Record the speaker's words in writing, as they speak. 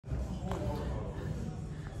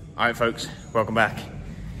All right, folks, welcome back.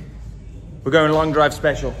 We're going long drive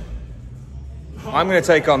special. I'm going to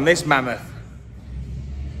take on this mammoth.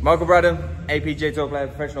 Michael Bradham, APJ Tour player,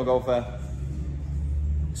 professional golfer.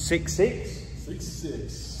 6'6"? 6'6".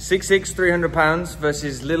 6'6", 300 pounds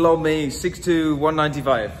versus little old me, 6'2",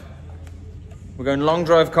 195. We're going long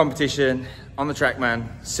drive competition on the track, man.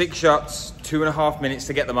 6 shots, 2.5 minutes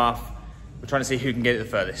to get them off. We're trying to see who can get it the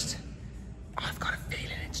furthest. I've got a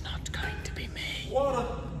feeling it's not going to be me. Water.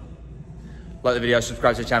 Like the video,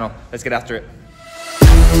 subscribe to the channel. Let's get after it.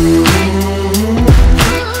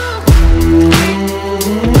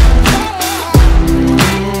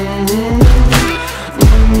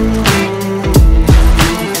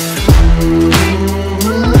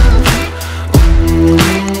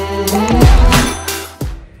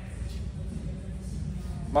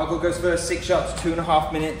 Michael goes first, 6 shots,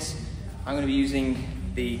 2.5 minutes. I'm going to be using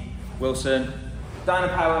the Wilson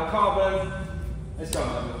Dynapower Carbon. Let's go,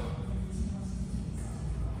 Michael.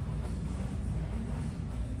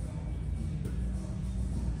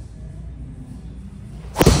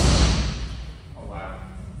 Oh wow.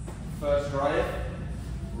 First drive,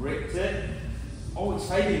 ripped it. Oh, it's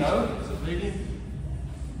fading though. Is it fading?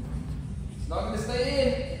 It's not going to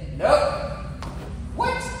stay in. Nope.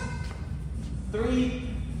 What?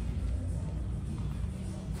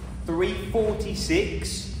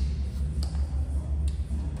 346.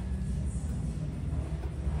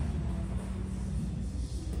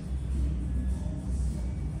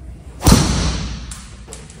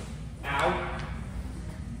 Ow.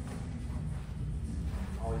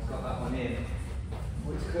 Oh, he's got that one in.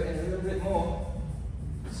 Oh, he's cutting a little bit more.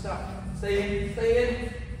 Stop. Stay in, stay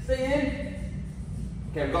in, stay in.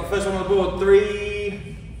 Okay, we've got first one on the board.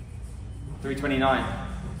 329.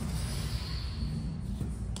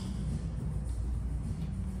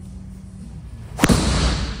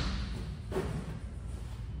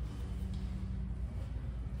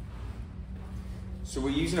 So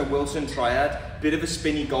we're using a Wilson Triad, bit of a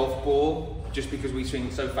spinny golf ball, just because we swing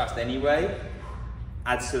so fast anyway,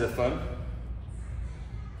 adds to the fun.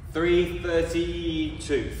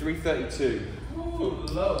 332, 332. Ooh,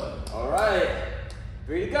 love it. All right,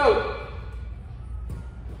 3 to go.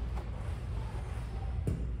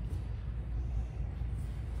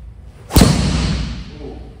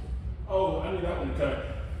 Ooh. Oh, I need that one cut.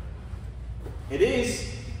 It is.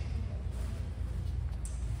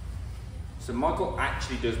 So Michael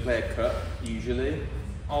actually does play a cut, usually.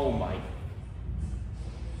 Oh my.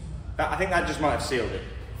 I think that just might have sealed it.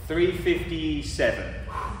 357.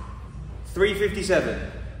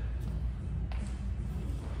 357.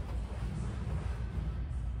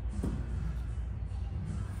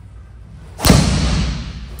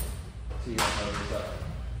 See how close is that?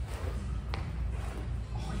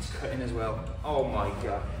 Oh, it's cutting as well. Oh my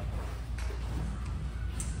God.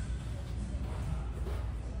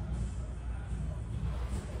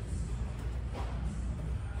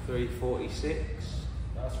 $346.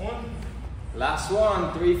 Last one. Last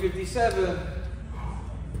one, 357.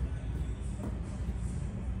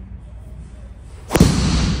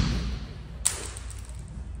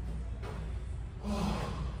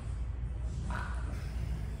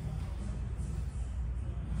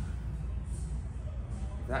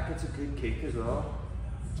 That gets a good kick as well.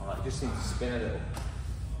 Oh, it just seems to spin a little.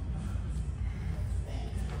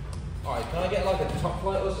 Alright, can I get like a top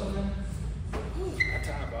light or something?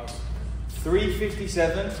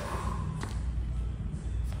 357.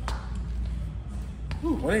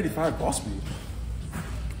 Ooh, 185 ball speed.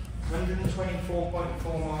 124.4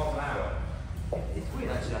 miles an hour. It's weird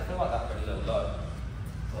actually, I feel like that went a little low.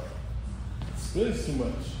 Spins too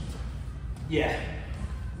much. Yeah.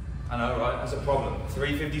 I know, right? That's a problem.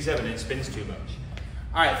 357, it spins too much.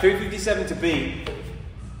 Alright, 357 to beat.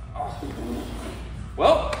 Oh.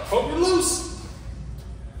 Well, Hope you're loose.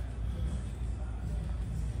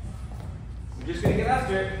 I'm just going to get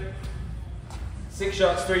after it. 6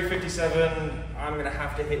 shots, 357. I'm going to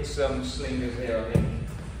have to hit some slingers here, I think.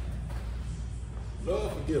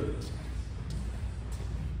 Lord forgive it.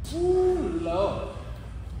 Ooh, Lord.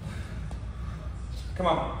 Come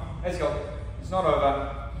on, let's go. It's not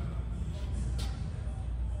over.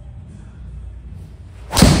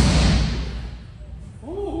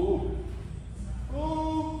 Ooh.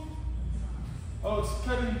 Ooh. Oh, it's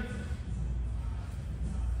cutting.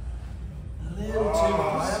 A little too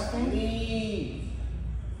high, I think.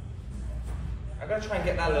 I gotta try and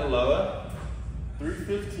get that a little lower.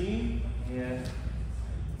 315. Yeah.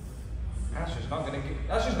 That's just not gonna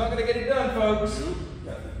get it done, folks. Dude, you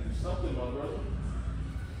gotta do something, my brother.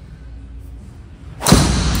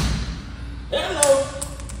 Hello.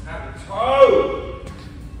 At the toe.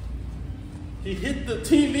 He hit the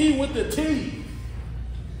TV with the T.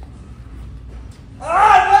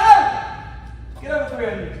 Ah, no! Get over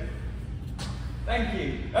 300. Thank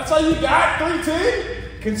you. That's how you got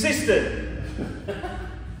 310? Consistent.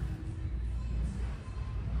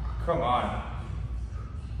 Come on.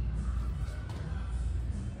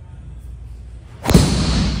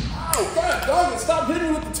 Oh, God dog it. Stop hitting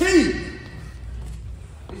me with the T.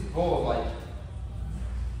 This ball, like,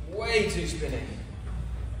 way too spinny.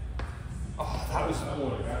 Oh, that was. I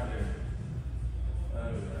would have got there.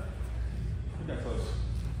 We got close.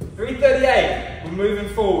 338. We're moving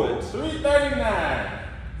forward. 339.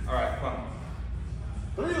 All right, come on.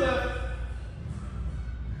 3 left.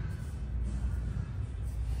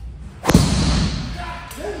 God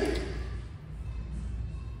dang it.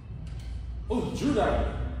 Oh, he drew that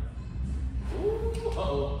one. Ooh,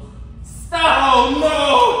 uh-oh. Stop! Oh,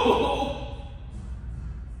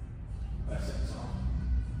 no! That's it.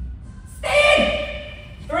 Stay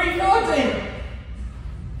in! 340.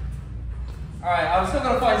 All right, I'm still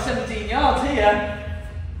gonna find 17 yards here.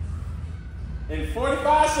 In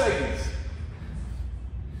 45 seconds.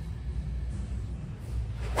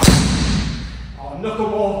 Oh,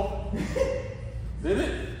 knuckleball. Did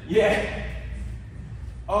it? Yeah.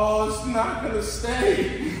 Oh, it's not gonna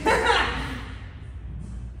stay.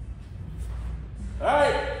 All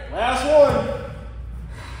right, last one.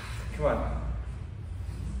 Come on.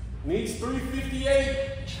 Needs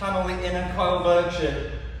 358. Channel the inner Kyle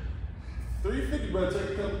Berkshire. 350, bro. Take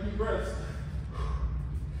a couple deep breaths.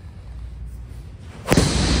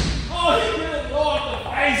 Oh, he hit it low off the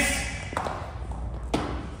face.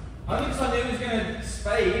 I think I knew he was gonna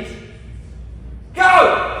spade. Go!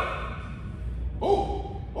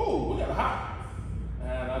 Oh, oh, we got a hot.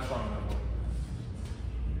 Nah, not strong enough.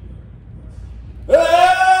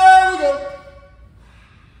 There we go.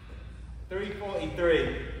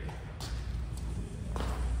 343.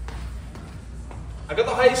 I got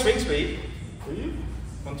the highest swing speed. For you?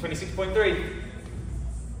 126.3.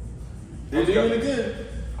 Did you do it again?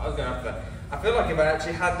 I was going after that. I feel like if I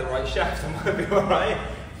actually had the right shaft, I might be alright.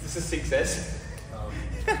 This is a success.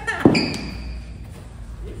 You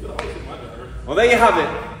feel like it might have hurt. Well, there you have it.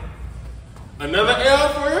 Another L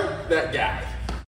for that guy.